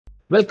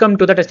Welcome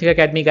to the Testing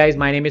Academy, guys.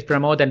 My name is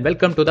Pramod and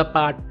welcome to the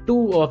part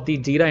 2 of the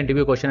Jira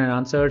interview question and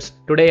answers.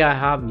 Today I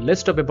have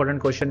list of important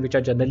questions which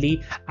are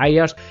generally I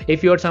ask.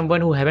 If you are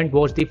someone who haven't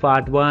watched the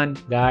part 1,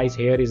 guys,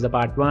 here is the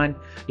part 1.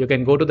 You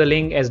can go to the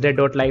link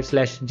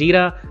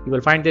sdet.live/Jira. You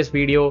will find this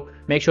video.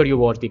 Make sure you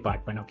watch the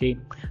part 1, okay?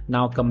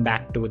 Now come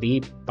back to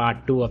the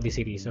part 2 of the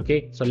series,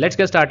 okay? So let's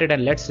get started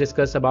and let's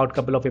discuss about a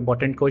couple of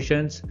important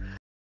questions.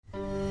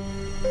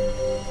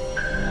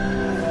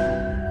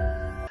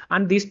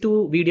 And these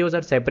two videos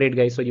are separate,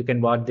 guys, so you can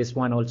watch this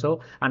one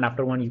also, and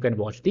after one you can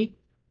watch the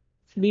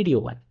video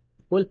one.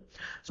 Cool.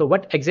 So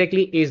what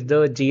exactly is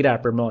the Jira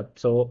Pramod?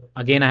 So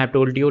again, I have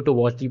told you to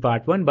watch the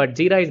part 1, but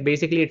Jira is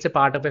basically, it's a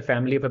part of a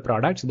family of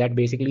products that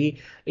basically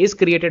is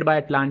created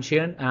by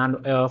Atlassian.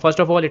 And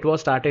first of all, it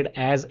was started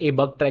as a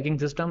bug tracking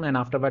system, and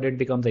afterward it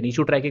becomes an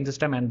issue tracking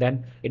system, and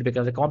then it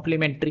becomes a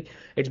complementary,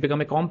 it's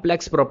become a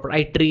complex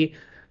proprietary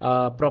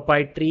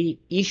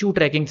issue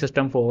tracking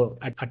system for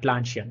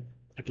Atlassian.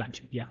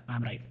 Yeah,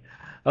 I'm right.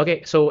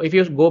 Okay, so if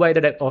you go by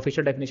the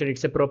official definition,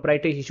 it's a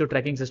proprietary issue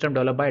tracking system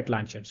developed by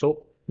Atlassian.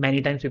 So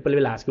many times people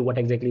will ask you what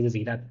exactly is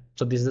Jira.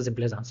 So this is the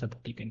simplest answer that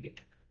you can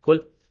get. Cool.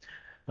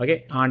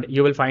 Okay, and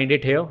you will find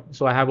it here.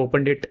 So I have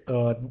opened it.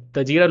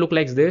 The Jira look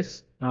like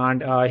this,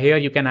 and here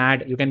you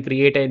can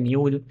create a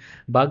new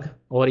bug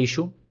or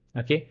issue.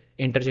 Okay,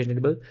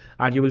 interchangeable,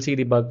 and you will see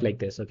the bug like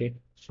this. Okay,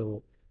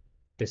 so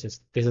this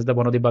is the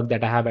one of the bug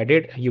that I have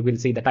added. You will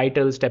see the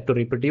title, step to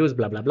reproduce,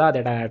 blah blah blah,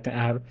 that I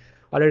have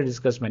already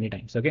discussed many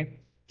times. Okay,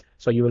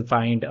 so you will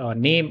find a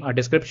name, a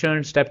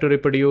description, step to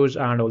reproduce,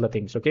 and all the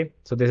things. Okay,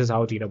 so this is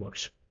how Jira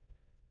works.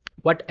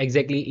 What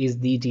exactly is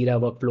the Jira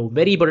workflow?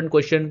 Very important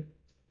question.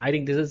 I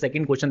think this is the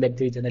second question that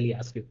they generally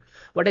ask you.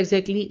 What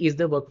exactly is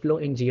the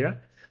workflow in Jira?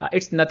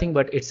 It's nothing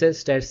but it's a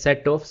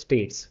set of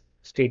states.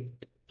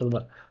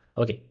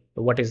 Okay.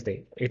 What is there?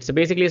 It's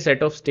basically a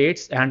set of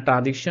states and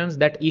transitions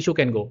that issue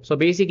can go. So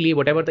basically,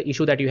 whatever the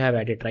issue that you have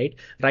added,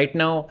 right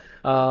now,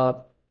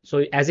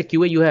 so as a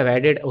QA you have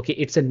added, okay,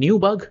 it's a new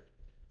bug,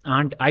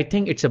 and I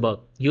think it's a bug.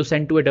 You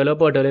send to a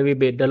developer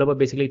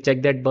basically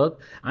check that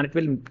bug, and it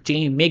will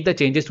make the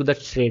changes to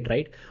that state,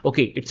 right?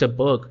 Okay, it's a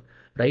bug,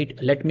 right?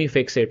 Let me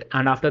fix it,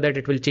 and after that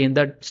it will change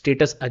the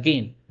status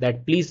again,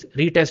 that please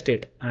retest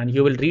it, and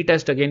you will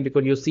retest again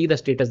because you see the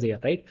status there,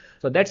 right?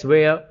 So that's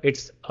where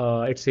it's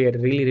here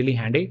really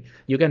handy.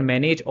 You can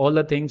manage all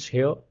the things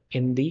here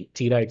in the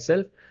Jira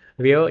itself,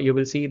 where you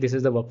will see this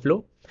is the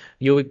workflow.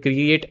 You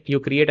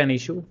create an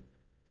issue,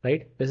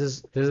 right? This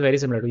is very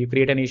similar to, you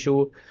create an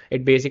issue,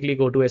 it basically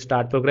go to a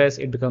start progress,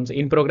 it becomes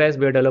in progress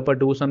where developer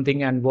do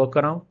something and work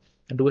around,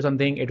 do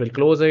something, it will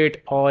close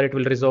it, or it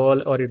will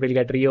resolve, or it will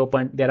get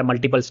reopened. There are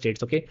multiple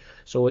states. Okay,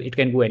 so it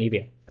can go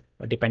anywhere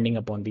depending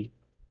upon the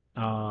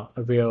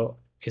where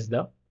is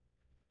the,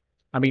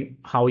 I mean,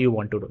 how you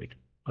want to do it.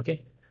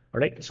 Okay, all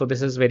right, so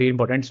this is very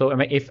important. So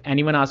if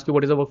anyone asks you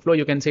what is the workflow,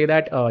 you can say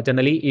that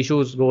generally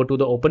issues go to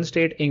the open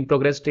state, in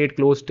progress state,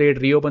 close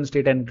state, reopen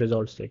state, and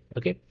resolve state.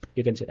 Okay,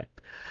 you can say that.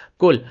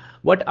 Cool.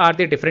 What are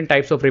the different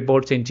types of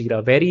reports in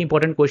Jira? Very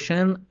important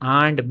question,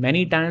 and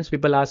many times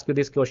people ask you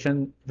this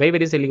question,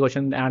 very silly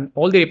question, and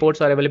all the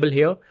reports are available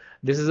here.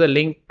 This is a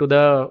link to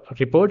the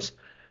reports,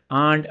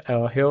 and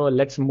here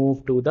let's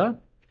move to the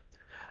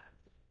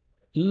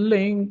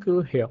link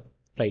here,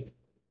 right?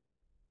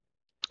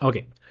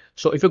 Okay,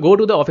 so if you go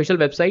to the official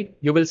website,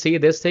 you will see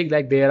this thing,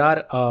 like there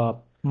are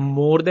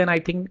more than, I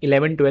think,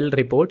 11-12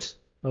 reports,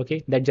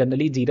 okay, that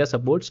generally Jira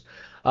supports.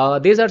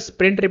 These are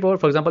sprint report.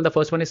 For example, the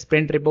first one is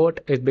sprint report.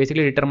 It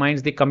basically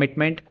determines the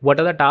commitment. What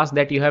are the tasks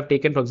that you have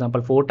taken? For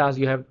example, 4 tasks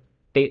you have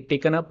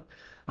taken up,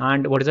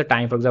 and what is the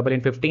time? For example,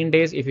 in 15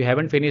 days, if you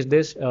haven't finished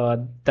this,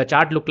 the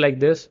chart look like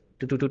this.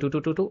 It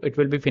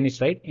will be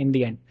finished, right, in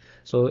the end.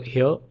 So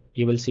here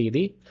you will see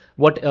the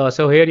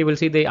so here you will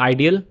see the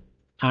ideal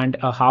and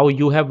how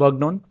you have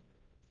worked on,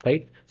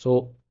 right?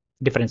 So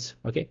difference.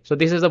 Okay, so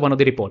this is the one of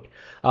the report.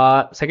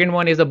 Second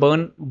one is the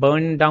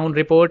burn down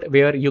report,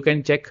 where you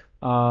can check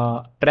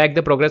track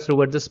the progress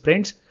towards the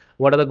sprints,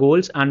 what are the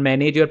goals, and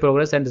manage your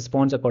progress and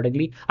response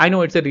accordingly. I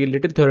know it's a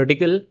little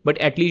theoretical, but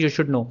at least you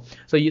should know.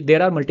 So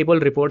there are multiple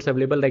reports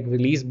available, like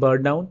release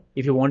burn down.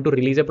 If you want to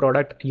release a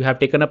product, you have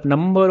taken up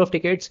number of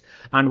tickets,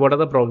 and what are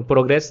the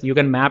progress, you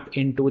can map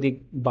into the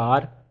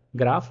bar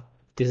graph.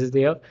 This is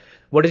there.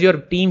 What is your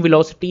team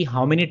velocity,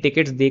 how many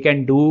tickets they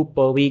can do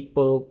per week,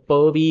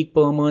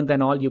 per month,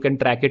 and all, you can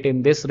track it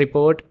in this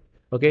report.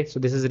 Okay, so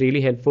this is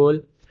really helpful.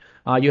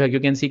 You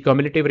can see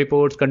cumulative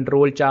reports,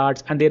 control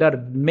charts, and there are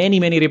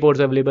many reports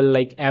available,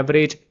 like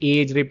average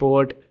age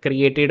report,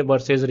 created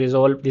versus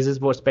resolved. This is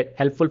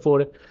helpful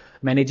for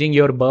managing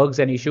your bugs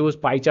and issues.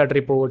 Pie chart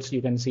reports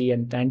you can see,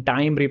 and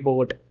time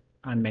report,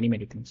 and many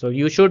things. So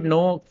you should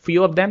know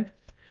few of them.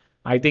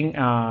 I think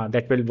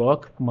that will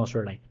work most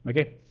of the time.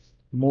 Okay,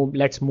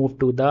 let's move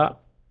to the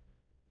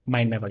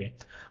mind map again.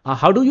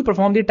 How do you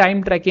perform the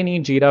time tracking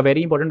in Jira?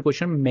 Very important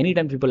question. Many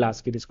times people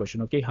ask you this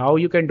question. Okay, how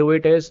you can do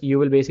it is, you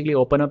will basically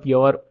open up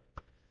your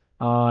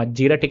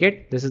Jira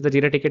ticket. This is the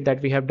Jira ticket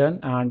that we have done,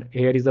 and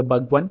here is the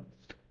bug one.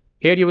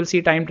 Here you will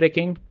see time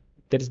tracking.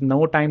 There is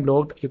no time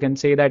logged. You can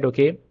say that,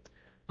 okay,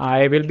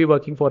 I will be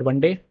working for 1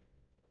 day.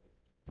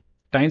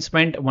 Time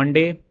spent 1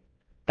 day.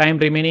 Time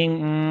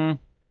remaining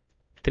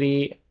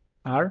 3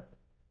 hours.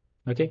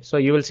 Okay, so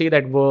you will see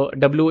that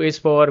W is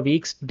for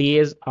weeks, D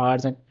is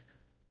hours, and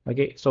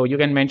okay, so you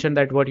can mention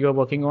that what you are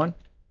working on.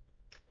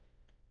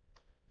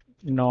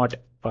 Not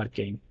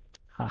working.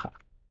 Haha.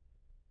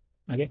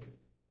 Okay.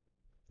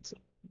 So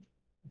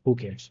who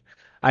cares?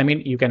 I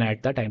mean, you can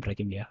add the time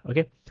tracking here.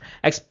 Okay.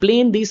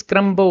 Explain these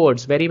Scrum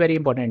boards. Very, very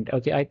important.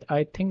 Okay.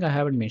 I think I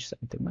haven't missed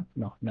something.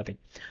 No, nothing.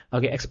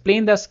 Okay.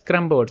 Explain the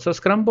Scrum board. So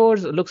Scrum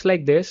boards looks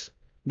like this.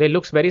 They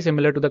looks very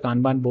similar to the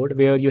Kanban board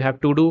where you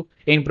have to do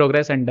in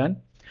progress and done.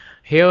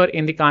 Here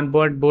in the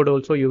Kanban board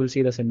also you will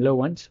see the similar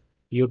ones.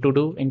 You to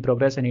do in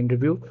progress and in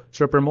review.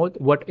 So promote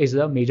what is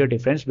the major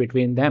difference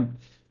between them.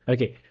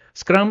 Okay.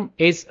 Scrum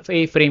is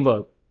a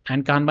framework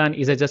and Kanban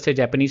is just a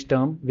Japanese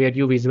term where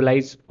you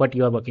visualize what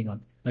you are working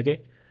on. Okay.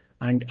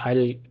 And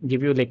I'll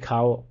give you like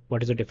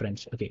what is the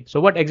difference. Okay.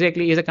 So what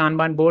exactly is a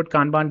Kanban board?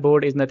 Kanban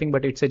board is nothing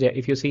but it's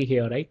if you see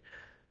here, right?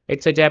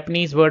 It's a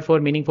Japanese word for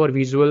meaning for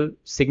visual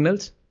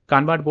signals.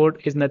 Kanban board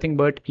is nothing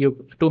but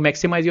you to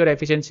maximize your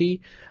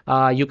efficiency.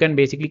 You can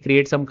basically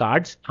create some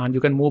cards and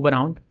you can move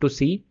around to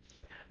see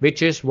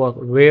which is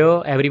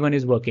where everyone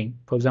is working.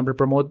 For example,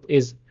 Pramod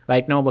is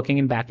right now working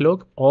in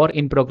backlog or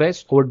in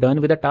progress or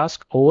done with a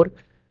task or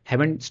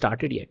haven't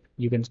started yet.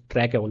 You can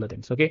track all the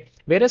things. Okay.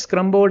 Whereas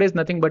Scrum board is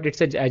nothing but it's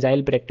a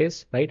agile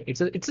practice, right?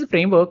 It's a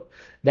framework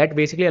that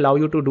basically allow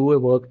you to do a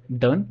work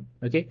done.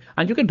 Okay.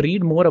 And you can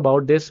read more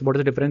about this. What is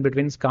the difference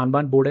between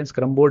Kanban board and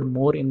Scrum board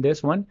more in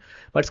this one?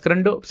 But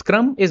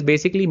Scrum is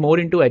basically more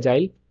into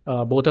agile.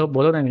 Both of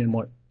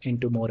them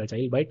into more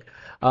agile, right?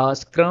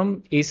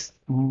 Scrum is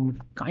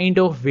kind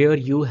of where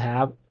you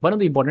have one of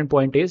the important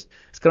point is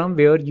Scrum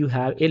where you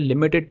have a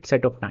limited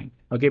set of time.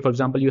 Okay. For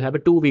example, you have a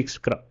 2 week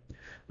Scrum.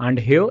 And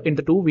here in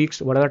the 2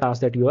 weeks, what are the tasks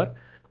that you are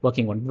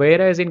working on?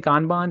 Whereas in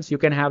Kanbans, you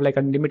can have like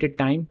unlimited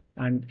time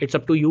and it's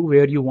up to you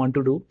where you want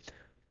to do.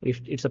 If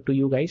it's up to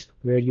you guys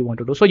where you want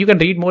to do. So you can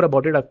read more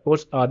about it. Of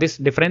course, this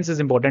difference is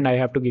important. I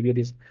have to give you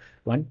this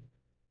one.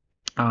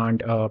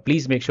 And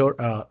please make sure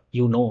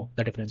you know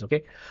the difference.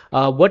 Okay.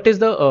 What's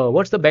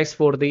the best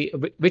for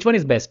which one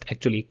is best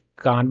actually?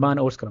 Kanban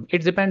or Scrum?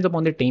 It depends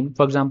upon the team.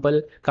 For example,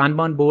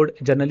 Kanban board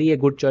generally a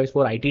good choice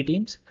for IT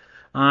teams.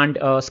 And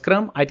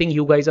Scrum, I think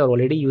you guys are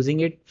already using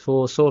it.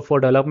 So for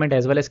development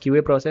as well as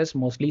QA process,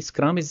 mostly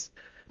Scrum is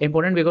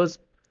important because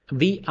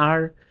we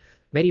are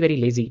very, very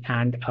lazy.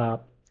 And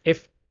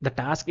if the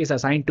task is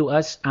assigned to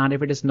us and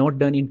if it is not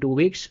done in 2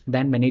 weeks,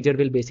 then manager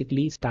will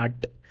basically start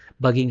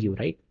bugging you,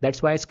 right?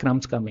 That's why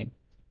Scrums come in.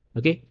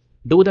 Okay.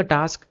 Do the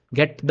task,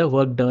 get the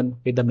work done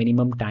with the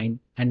minimum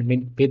time and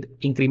with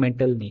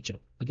incremental nature.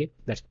 Okay.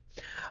 That's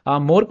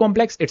more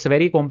complex. It's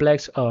very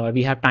complex.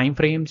 We have time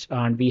frames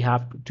and we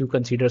have to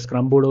consider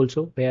Scrum board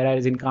also.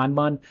 Whereas in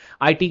Kanban,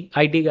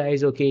 IT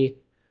guys, okay,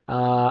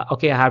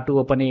 okay, I have to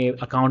open a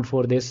account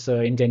for this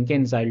in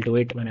Jenkins. I'll do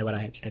it whenever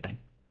I get a time.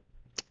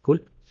 Cool.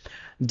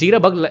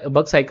 Jira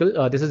bug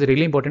cycle. This is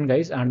really important,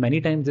 guys. And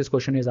many times this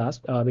question is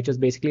asked, which is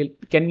basically,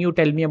 can you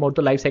tell me about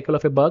the life cycle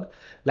of a bug?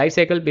 Life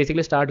cycle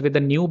basically start with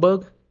a new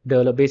bug.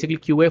 Basically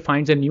QA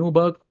finds a new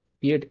bug.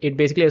 It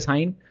basically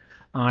assign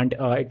and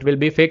it will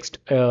be fixed.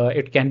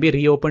 It can be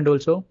reopened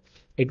also.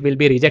 It will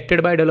be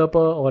rejected by developer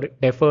or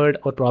deferred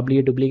or probably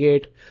a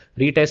duplicate,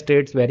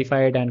 retested,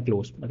 verified and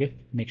closed. Okay,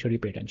 make sure you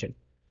pay attention.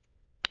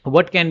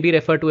 What can be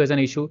referred to as an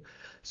issue?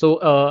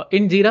 So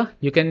in Jira,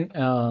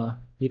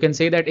 you can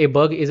say that a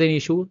bug is an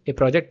issue, a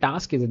project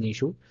task is an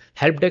issue,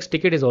 help desk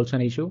ticket is also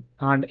an issue,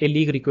 and a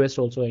league request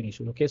also an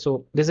issue. Okay,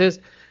 so this is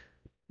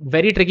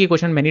very tricky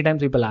question. Many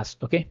times people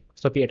ask. Okay,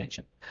 so pay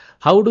attention.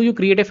 How do you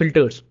create a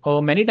filters?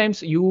 Or many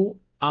times you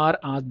are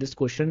asked this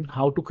question: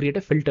 how to create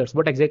a filters?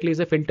 What exactly is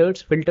a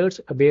filters? Filters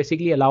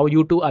basically allow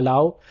you to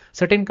allow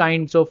certain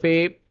kinds of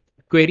a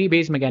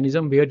query-based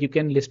mechanism where you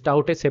can list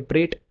out a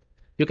separate.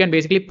 You can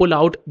basically pull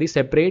out the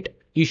separate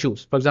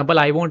issues. For example,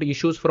 I want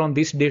issues from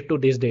this date to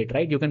this date,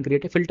 right? You can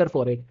create a filter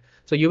for it.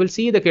 So you will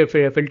see the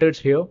filters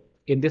here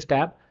in this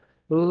tab.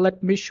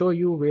 Let me show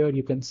you where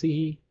you can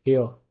see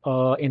here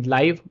in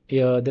live.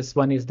 This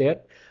one is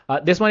there.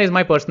 This one is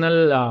my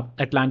personal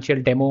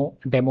Atlassian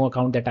demo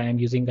account that I am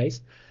using,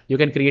 guys. You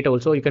can create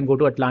also. You can go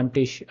to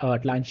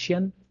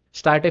Atlassian,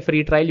 start a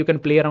free trial. You can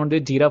play around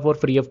with Jira for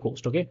free of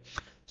cost. Okay.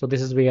 So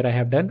this is where I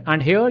have done.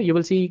 And here you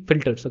will see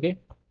filters. Okay.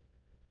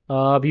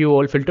 View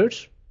all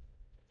filters.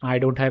 I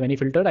don't have any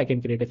filter. I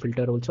can create a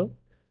filter also.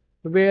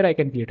 Where I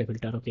can create a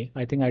filter. Okay.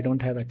 I think I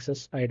don't have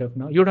access. I don't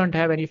know. You don't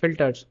have any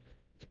filters.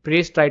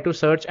 Please try to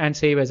search and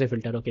save as a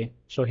filter. Okay.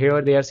 So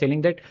here they are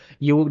saying that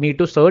you need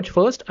to search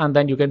first and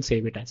then you can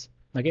save it as.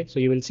 Okay. So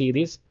you will see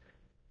this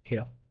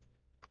here.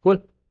 Cool.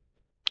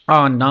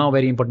 Now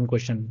very important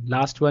question.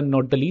 Last one,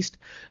 not the least.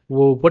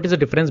 What is the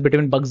difference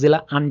between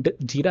Bugzilla and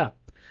Jira?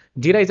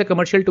 Jira is a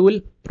commercial tool,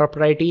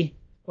 proprietary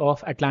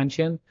of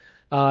Atlassian.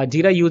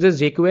 Jira uses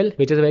JQL,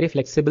 which is a very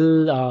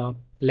flexible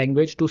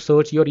language to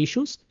search your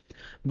issues.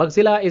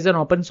 Bugzilla is an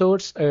open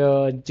source.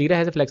 Jira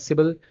has a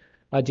flexible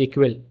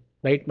JQL.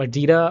 right? But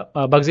Jira,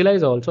 Bugzilla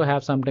is also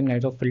have something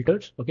kinds of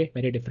filters. Okay,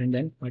 very different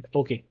then. But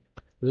okay,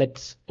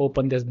 let's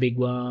open this big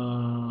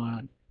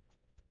one.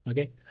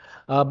 Okay,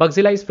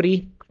 Bugzilla is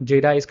free.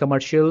 Jira is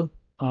commercial.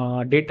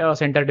 Data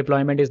center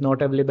deployment is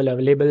not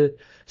available.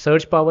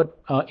 Search power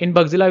in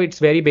Bugzilla, it's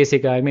very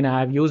basic. I mean, I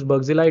have used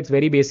Bugzilla. It's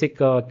very basic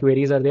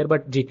queries are there,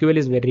 but GQL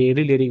is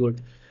really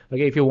good.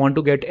 Okay, if you want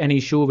to get an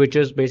issue which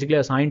is basically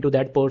assigned to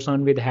that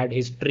person with had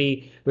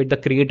history, with the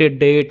created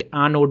date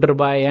and order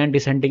by and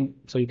descending,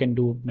 so you can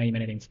do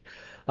many things.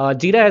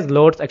 Jira has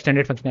loads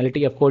extended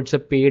functionality. Of course, it's a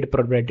paid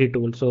proprietary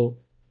tool. So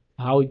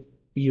how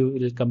you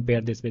will compare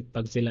this with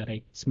Bugzilla,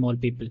 right? Small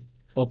people,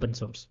 open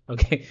source.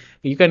 Okay,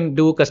 you can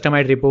do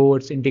customized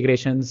reports,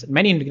 integrations,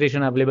 many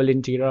integration available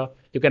in Jira.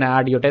 You can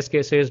add your test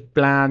cases,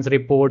 plans,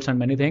 reports, and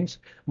many things.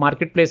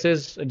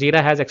 Marketplaces,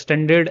 Jira has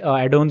extended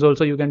add-ons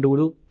also. You can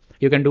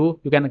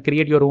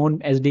create your own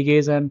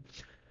SDKs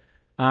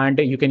and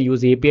you can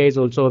use APIs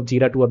also of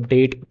Jira to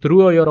update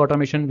through your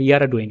automation. We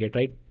are doing it,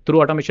 right?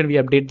 Through automation, we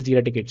update the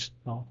Jira tickets.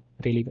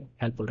 Really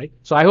helpful, right?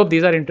 So I hope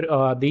these are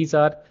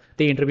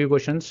the interview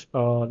questions,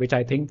 which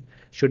I think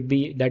should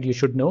be that you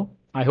should know.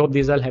 I hope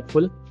these are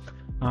helpful.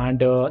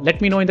 And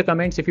let me know in the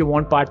comments if you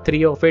want part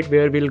 3 of it,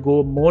 where we'll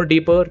go more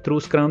deeper through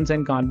Scrums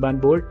and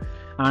Kanban board.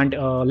 And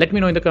let me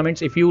know in the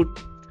comments if you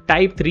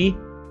type 3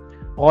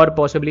 or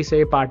possibly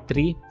say part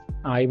 3.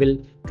 I will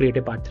create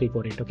a part 3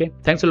 for it. Okay.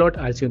 Thanks a lot.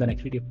 I'll see you in the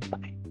next video.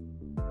 Bye.